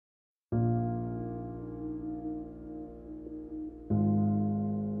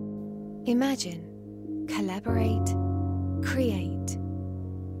Imagine, collaborate, create.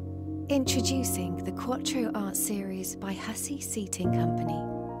 Introducing the Quattro art series by Hussey Seating Company.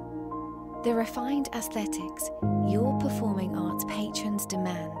 The refined aesthetics your performing arts patrons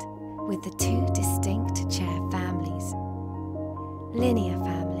demand with the two distinct chair families. Linear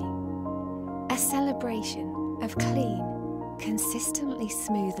family, a celebration of clean, consistently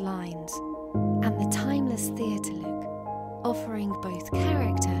smooth lines, and the timeless theatre look, offering both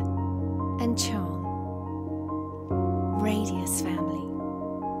character and charm. Radius family,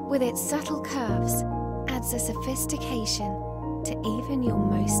 with its subtle curves, adds a sophistication to even your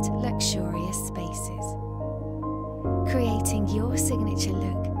most luxurious spaces. Creating your signature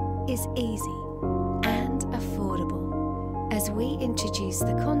look is easy and affordable as we introduce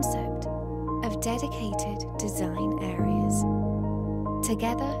the concept of dedicated design areas.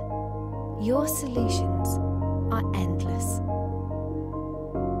 Together, your solutions are endless.